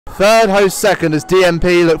third, host second as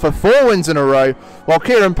DMP look for 4 wins in a row, while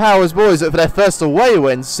Kieran Power's boys look for their first away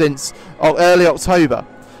win since early October.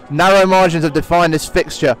 Narrow margins have defined this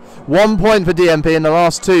fixture. 1 point for DMP in the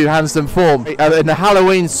last 2 hands them form. In the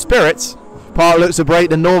Halloween spirit, Park looks to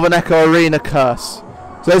break the Northern Echo Arena curse.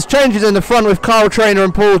 So there's changes in the front with Kyle Traynor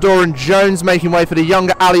and Paul Doran Jones making way for the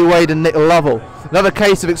younger Ali Wade and Nick Lovell. Another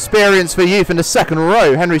case of experience for youth in the second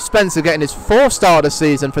row. Henry Spencer getting his 4th start of the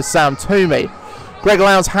season for Sam Toomey. Greg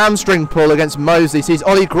Lowndes' hamstring pull against Moseley sees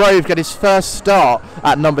Ollie Grove get his first start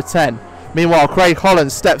at number 10. Meanwhile, Craig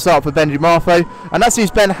Holland steps up for Benji Marfo, and that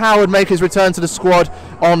sees Ben Howard make his return to the squad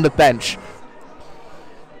on the bench.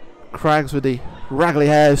 Craggs with the raggly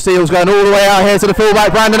hair. Seals going all the way out here to the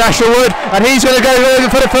fullback, Brandon Asherwood, and he's going to go over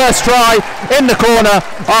for the first try in the corner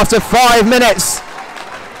after 5 minutes.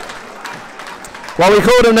 Well, we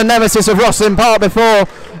called him the nemesis of Rosslyn Park before,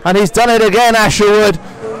 and he's done it again, Asherwood.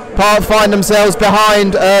 Park find themselves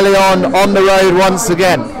behind early on the road once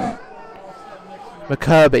again.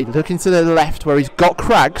 McKirby looking to the left where he's got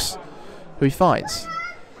Craggs, who he finds.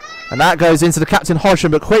 And that goes into the captain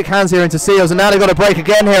Hodgson, but quick hands here into Seals, and now they've got a break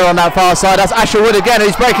again here on that far side. That's Asherwood again,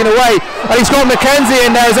 and he's breaking away, and he's got McKenzie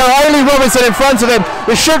in there. There's only Robinson in front of him.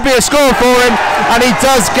 There should be a score for him, and he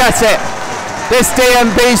does get it. This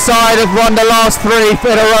DMB side have won the last 3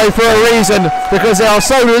 in a row for a reason, because they are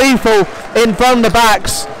so lethal in from the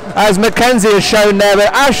backs, as McKenzie has shown there, but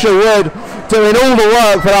Asherwood doing all the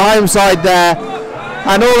work for the home side there.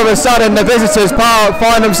 And all of a sudden the visitors Park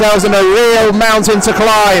find themselves in a real mountain to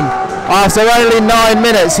climb after only 9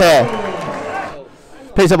 minutes here.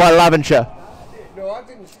 Picked up by Laventure.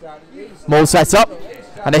 Maul sets up,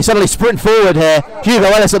 and they suddenly sprint forward here. Hugo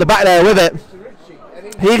Ellis at the back there with it.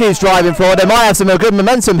 He keeps driving forward. They might have some good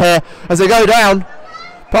momentum here as they go down.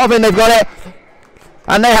 Parvin, they've got it,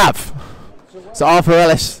 and they have. So Arthur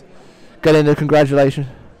Ellis getting the congratulations,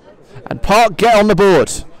 and Park get on the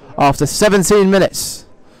board after 17 minutes.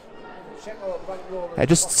 They're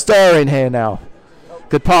just stirring here now.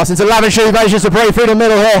 Good pass into Laventure, who manages to break through the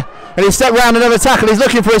middle here, and he stepped round another tackle. He's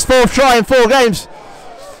looking for his 4th try in 4 games.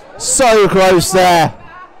 So close there.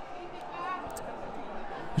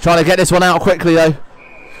 Trying to get this one out quickly though,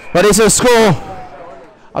 but it's a score.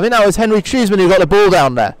 I think that was Henry Cheeseman who got the ball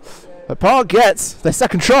down there. But Park gets their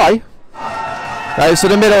 2nd try. Goes to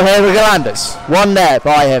the middle here with Galanders. 1 there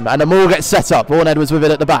by him, and the maul gets set up. Vaughan-Edwards with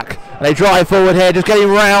it at the back, and they drive forward here, just getting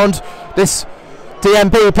round this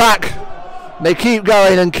DMP pack. They keep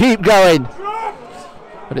going and keep going,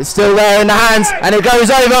 but it's still there in the hands, and it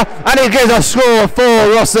goes over, and it gives a score for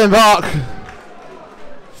Rosslyn Park.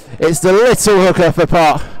 It's the little hooker for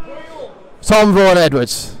Park, Tom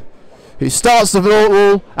Vaughan-Edwards, who starts the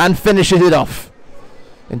ball and finishes it off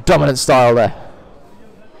in dominant style there.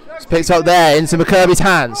 It's picked up there into McKirby's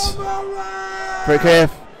hands. Brick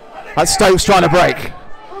here. That's Stokes trying to break.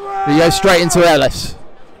 He goes straight into Ellis.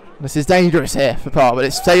 This is dangerous here for Park, but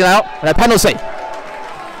it's taken out, and a penalty.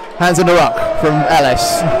 Hands in the ruck from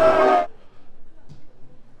Ellis.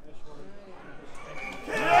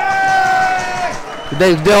 The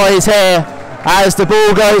big noise here as the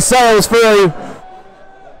ball sails through.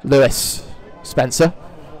 Lewis, Spencer.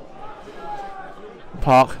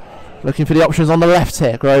 Park looking for the options on the left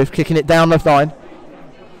here. Grove kicking it down the line.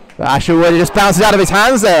 But Asherwood just bounces out of his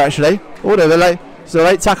hands there actually. Oh, it's a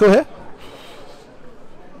late tackle here.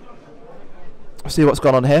 Let's see what's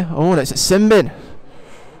gone on here. Oh, and it's a Simbin.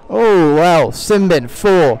 Oh, well, Simbin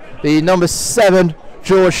for the number 7,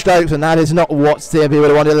 George Stokes, and that is not what DMP would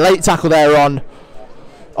have wanted. A late tackle there on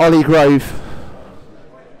Ollie Grove.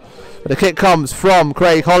 But the kick comes from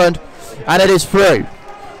Craig Holland, and it is through.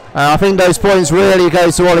 I think those points really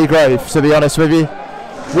go to Ollie Grove, to be honest with you.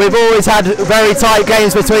 We've always had very tight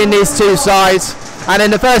games between these 2 sides, and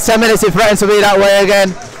in the first 10 minutes it threatened to be that way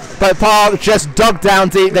again. But Park just dug down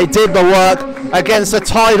deep. They did the work against a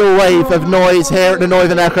tidal wave of noise here at the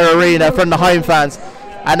Northern Echo Arena from the home fans,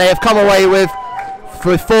 and they have come away with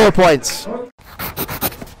 4 points.